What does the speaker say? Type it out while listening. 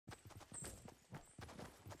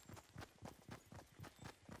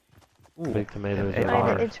Ooh, Big tomatoes an are I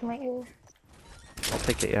had AR. to itch my ear. I'll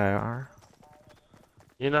take the AR.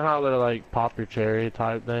 You know how they're like pop your cherry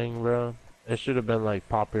type thing, bro? It should have been like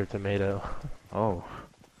pop your tomato. Oh.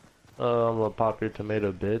 I'm gonna pop your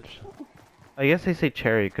tomato, bitch. I guess they say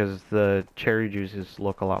cherry because the cherry juices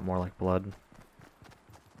look a lot more like blood.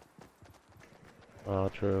 Oh,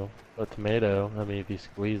 true. But tomato, I mean, if you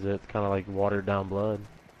squeeze it, it's kind of like watered down blood.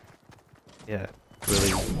 Yeah.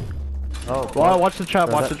 Really. Oh, Well, watch the trap,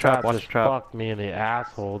 bro, watch that the trap, watch the just trap. fucked me in the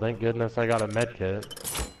asshole. Thank goodness I got a med kit.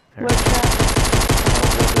 There. What trap?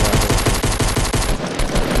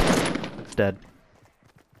 It's dead.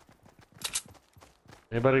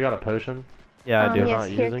 Anybody got a potion? Yeah, I do. You're Yes, not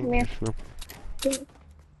here, using? come here.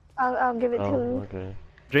 I'll give it to Oh, you. okay.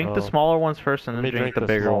 Drink the Oh. smaller ones first and Let then me drink the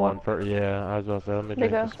bigger small one. first. Yeah, I was about to say, let me There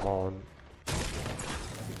drink you the go. small one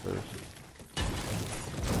first.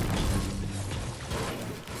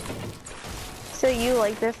 So you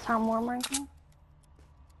like this Tom more, Michael?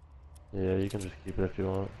 Yeah, you can just keep it if you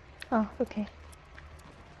want. Oh, okay.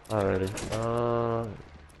 Alrighty.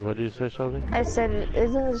 What did you say, Shelby? I said,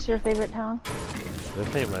 isn't this your favorite town?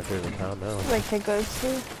 This ain't my favorite town, no. Like to go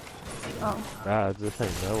to? Oh. Nah, this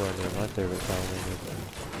ain't nowhere near my favorite town.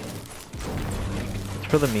 It's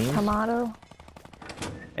for the memes. Tomato.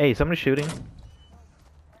 Hey, somebody's shooting.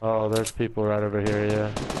 Oh, there's people right over here,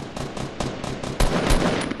 yeah.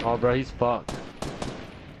 Oh, bro, he's fucked.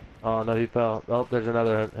 Oh, no, he fell. Oh, there's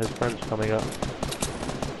another. His friend's coming up.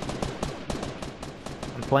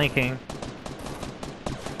 I'm flanking.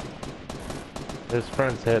 His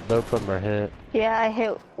friend's hit. Both of them are hit. Yeah, I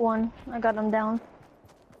hit one. I got him down.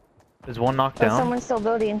 Is one knocked Oh, down? someone's still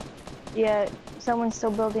building. Yeah, someone's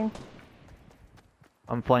still building.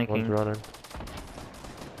 I'm One's flanking. running.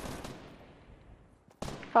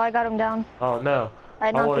 Oh, I got him down. Oh, no. I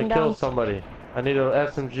I knocked want him to kill down. somebody. I need an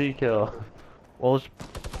SMG kill. Well, it's...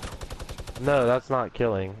 No, that's not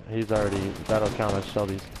killing. He's already... That'll count as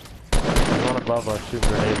Shelby's. He's one above us shooting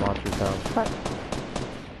grenade launchers down. Fuck.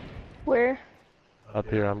 Where? Up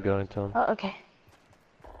here, I'm going to him. Oh, okay.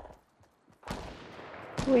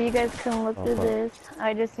 Well, you guys can look through fuck. this.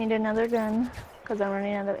 I just need another gun, because I'm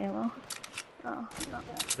running out of ammo. Oh, no.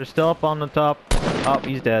 They're still up on the top. Oh,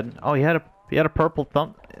 he's dead. Oh, he had a purple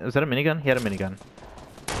thumb. Is that a minigun? He had a minigun.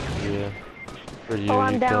 Yeah. For you, Oh,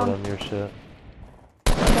 I'm you down. killed him, your shit.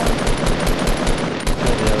 I'm down.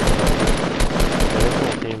 Yeah, this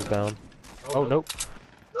whole team's down. Oh, nope.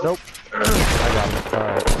 Nope. I got him.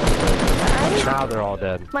 Alright. Now they're all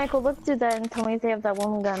dead. Michael, look through that and tell me if they have that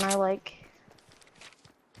one gun I like.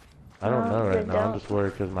 I don't know they right now. I'm don't. just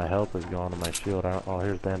worried because my health is gone and my shield. Oh,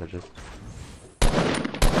 here's bandages.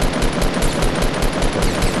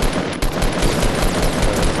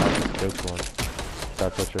 Scope one.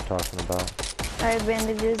 That's what you're talking about. I have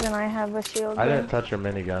bandages and I have a shield. I gun. didn't touch your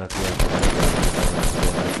minigun if you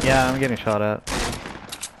have. Yeah, I'm getting shot at.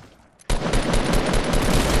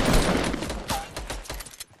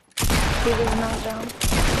 He was knocked down.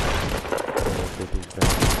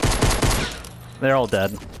 They're all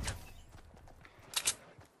dead.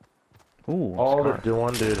 Ooh, All scar. the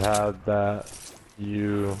one dude had that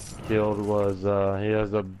you killed was, he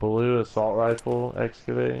has a blue assault rifle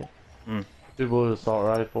excavate, Mm. 2 blue assault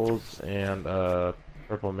rifles, and a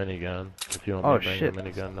purple minigun. If you want Oh, me to bring shit. your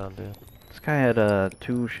minigun down, dude. This guy had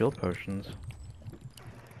 2 shield potions.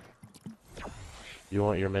 You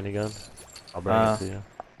want your minigun? I'll bring it to you.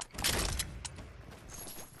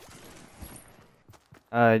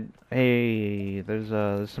 Hey, there's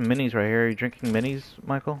some minis right here. Are you drinking minis,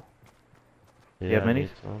 Michael? Yeah, you have I minis? need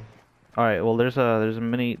some. All right. Well, there's a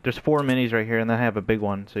mini. There's 4 minis right here, and then I have a big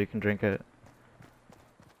one, so you can drink it.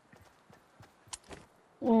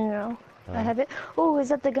 No. I have it. Oh, is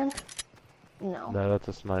that the gun? No. No, that's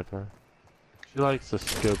a sniper. She likes the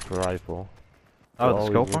scoped rifle. Oh, It the always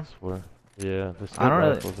scope one? looks for- Yeah, the I scoped don't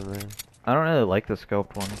really- rifle's in there. I don't really like the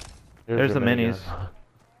scoped one. Here's There's your the minis. minigun.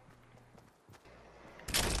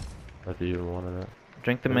 If you even wanted it.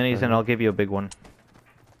 Drink the There's minis, the- and I'll give you a big one.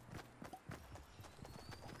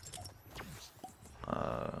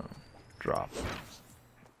 Drop.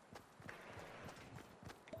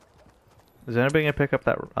 Is anybody gonna pick up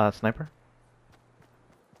that sniper?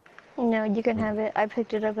 No, you can have it. I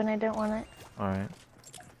picked it up and I don't want it. All right.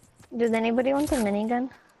 Does anybody want the minigun?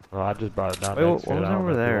 Well, I just brought it down Wait, next to what it. was I don't over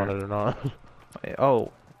know if you there? want it or not. Wait,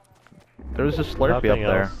 oh, there's a Slurpee up Nothing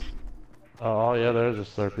there. else. Oh, yeah, there's a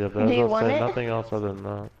Slurpee up there. Do I you was want gonna say it? nothing else other than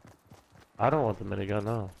that. I don't want the minigun,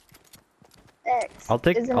 no. X. I'll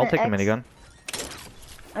take Isn't a it X? minigun.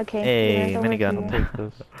 Okay. Hey, then it's over minigun. to I'll you. take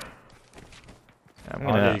this. I'm I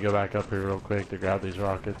need gonna. to go back up here real quick to grab these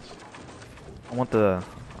rockets. I want the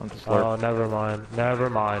I'm just slurp. Oh, never mind. Never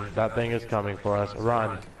mind. That thing is coming for us.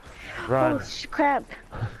 Run. Run. Oh, crap.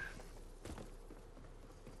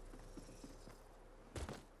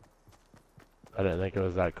 I didn't think it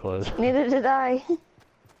was that close. Neither did I.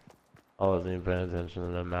 I wasn't even paying attention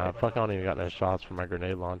to the map. Fuck, I don't even got no shots from my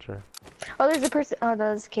grenade launcher. Oh, there's a person. Oh,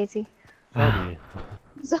 that was Casey. Cody.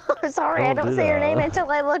 So, sorry, I Don't don't do say her that. name until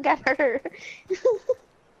I look at her.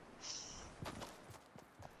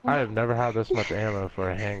 I have never had this much ammo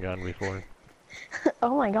for a handgun before.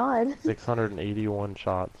 Oh my god. 681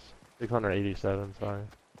 shots. 687, sorry.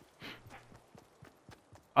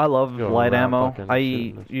 I love Go light around ammo. fucking I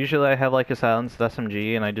shooting this. usually I have like a silenced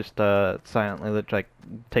SMG and I just silently like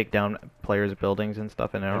take down players' buildings and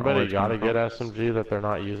stuff. And I don't know where Anybody it's got a coming good from. SMG that they're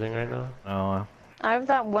not using right now? Oh, I have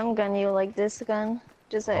that one gun you like, this gun.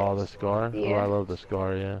 Just like, Oh, the Scar? Oh, Yeah. I love the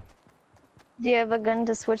Scar, yeah. do you have a gun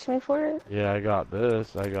to switch me for it? Yeah, I got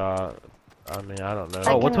this. I mean, I don't know.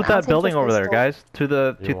 oh, what's with I'll that take building the over there, pistol. guys? To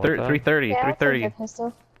the You want that? 330, Yeah, I'll take 330. the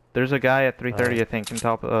pistol. There's a guy at 330, I think, on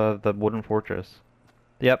top of the wooden fortress.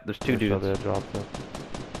 Yep, there's two dudes. They dropped it.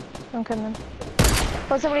 I'm coming.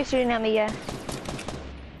 Oh, somebody's shooting at me, yeah.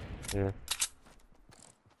 Here.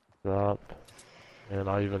 Drop. And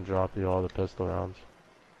I even dropped you all the pistol rounds.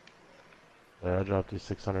 Yeah, I dropped you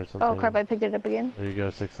 600 something. Oh crap, I picked it up again. There you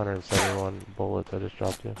go, 671 bullets I just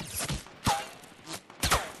dropped you.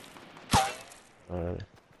 Alright.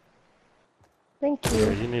 Thank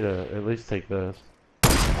Here, you. you need to at least take this.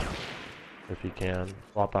 If you can.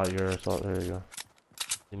 Swap out your assault, there you go.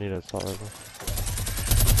 You need an assault rifle.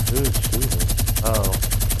 Who's shooting? Oh.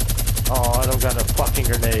 Oh, I don't got no fucking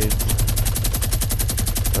grenades.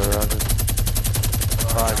 They're running.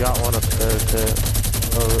 Oh, I got one upstairs too.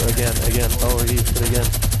 Oh, again. Oh, he hit again.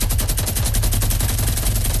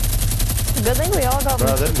 Good thing we all got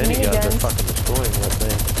Bro, them miniguns are miniguns. fucking destroying that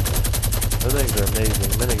thing. Those things are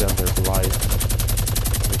amazing. Miniguns are life.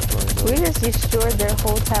 We just destroyed their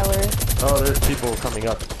whole tower. Oh, there's people coming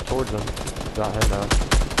up towards them. Got him now.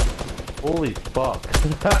 Holy fuck.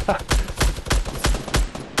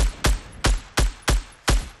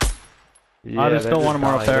 Yeah, I just they're don't want 'em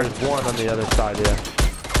more up dying. there. There's one on the other side, yeah.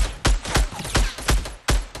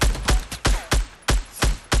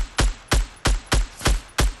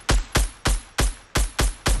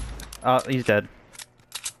 He's dead.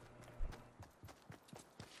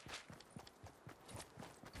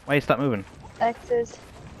 Why you stop moving? X's.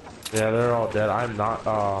 Yeah, they're all dead. I'm not,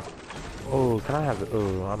 oh, can I have,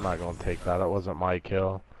 I'm not gonna take that. That wasn't my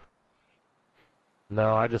kill.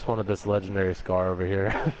 No, I just wanted this legendary Scar over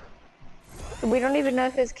here. We don't even know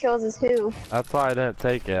whose kills is who. That's why I didn't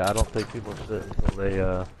take it. I don't think people should until they,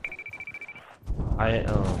 yeah, I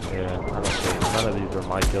don't think, none of these are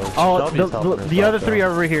my kills. Oh, Shelby's helping the herself, other three though.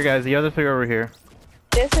 are over here, guys. The other three are over here.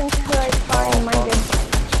 Just until I find my good.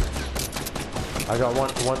 I got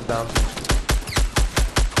one down.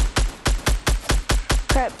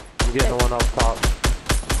 Crap. I'm getting the one up top.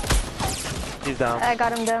 He's down. I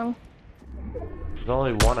got him down. There's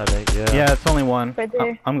only one, I think, yeah. Yeah, it's only one. Right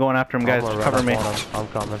there. I'm going after him, guys. I'm gonna Cover run me. up on him. I'm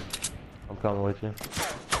coming. I'm coming with you.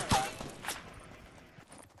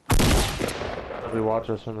 We watch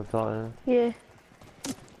us from the top, Yeah.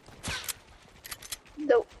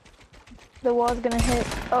 The wall's gonna hit.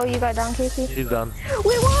 Oh, you got down, Casey? He's done.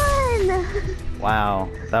 We won! Wow,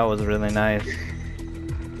 that was really nice.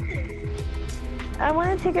 I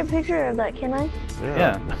want to take a picture of that, can I?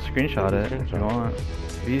 Yeah, screenshot it if you Screenshot. want.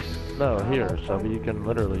 Peace. No, here, Shelby, you can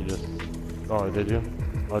literally just... Oh, did you?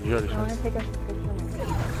 Oh, did you already I want show? to take a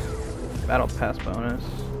picture. Battle pass bonus.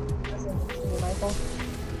 Michael.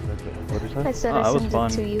 What did you say? I said Oh, I that was sent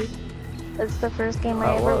fun. it to you. That's the first game I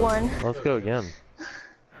Oh, ever well, won. Let's go again.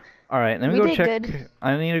 All right, let me We go did check. good.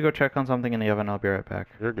 I need to go check on something in the oven. I'll be right back.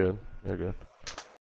 You're good. You're good.